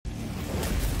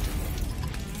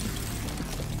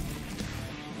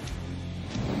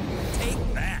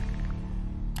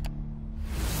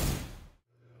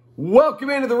Welcome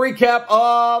into the recap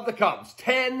of the Cubs.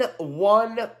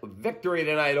 10-1 victory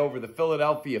tonight over the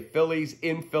Philadelphia Phillies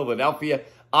in Philadelphia.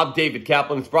 I'm David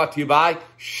Kaplan. It's brought to you by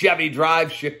Chevy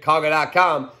Drive,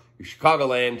 Chicago.com, your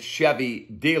Chicagoland Chevy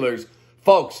dealers.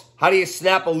 Folks, how do you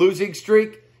snap a losing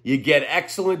streak? You get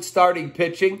excellent starting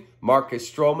pitching. Marcus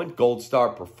Stroman, Gold Star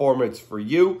performance for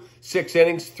you. 6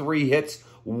 innings, 3 hits,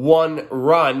 1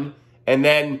 run. And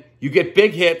then you get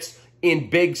big hits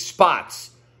in big spots.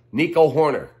 Nico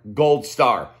Hoerner, Gold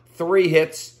Star, 3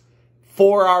 hits,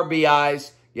 4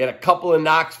 RBIs. You had a couple of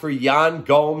knocks for Yan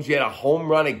Gomes. You had a home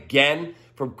run again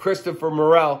from Christopher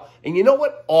Morel. And you know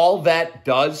what all that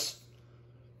does?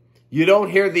 You don't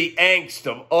hear the angst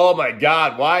of, oh my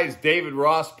God, why is David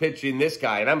Ross pitching this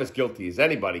guy? And I'm as guilty as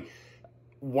anybody.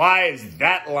 Why is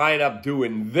that lineup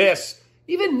doing this?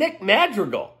 Even Nick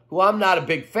Madrigal, who I'm not a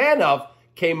big fan of,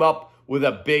 came up with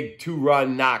a big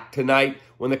 2-run knock tonight.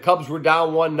 When the Cubs were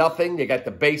down 1-0, they got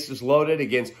the bases loaded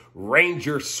against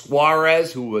Ranger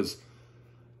Suarez, who was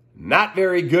not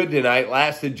very good tonight,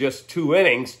 lasted just 2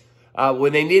 innings.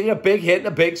 When they needed a big hit in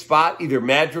a big spot, either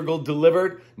Madrigal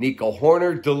delivered, Nico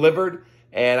Hoerner delivered,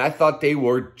 and I thought they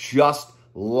were just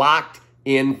locked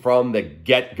in from the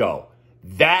get-go.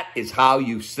 That is how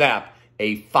you snap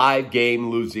a 5-game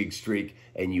losing streak,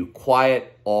 and you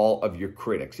quiet all of your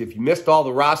critics. If you missed all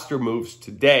the roster moves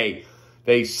today,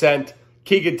 they sent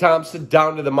Keegan Thompson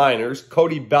down to the minors,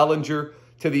 Cody Bellinger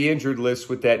to the injured list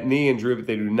with that knee injury, but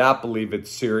they do not believe it's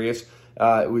serious.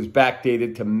 It was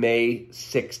backdated to May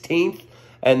 16th,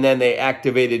 and then they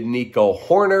activated Nico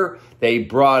Hoerner. They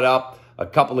brought up a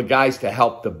couple of guys to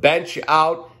help the bench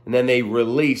out, and then they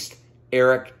released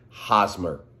Eric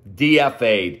Hosmer,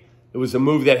 DFA'd. It was a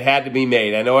move that had to be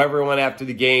made. I know everyone after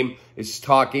the game is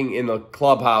talking in the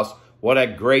clubhouse, what a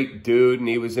great dude, and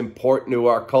he was important to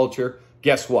our culture.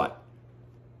 Guess what?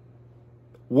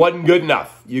 Wasn't good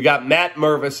enough. You got Matt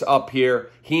Mervis up here.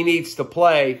 He needs to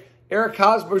play. Eric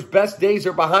Hosmer's best days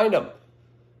are behind him.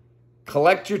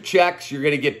 Collect your checks. You're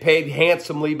going to get paid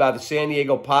handsomely by the San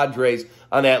Diego Padres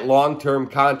on that long-term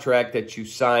contract that you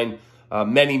signed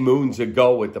many moons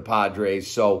ago with the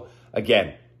Padres. So,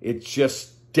 again, it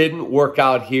just didn't work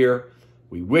out here.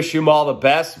 We wish him all the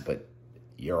best, but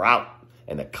you're out.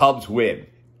 And the Cubs win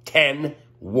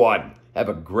 10-1. Have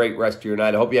a great rest of your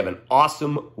night. I hope you have an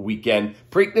awesome weekend.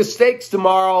 Preakness Steaks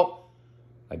tomorrow.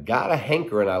 I got a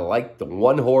hankering. I like the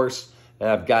 1 horse. And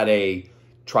I've got a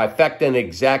trifecta and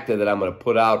exacta that I'm going to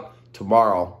put out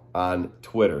tomorrow on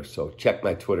Twitter. So check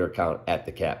my Twitter account at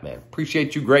the Catman.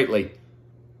 Appreciate you greatly.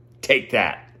 Take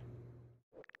that.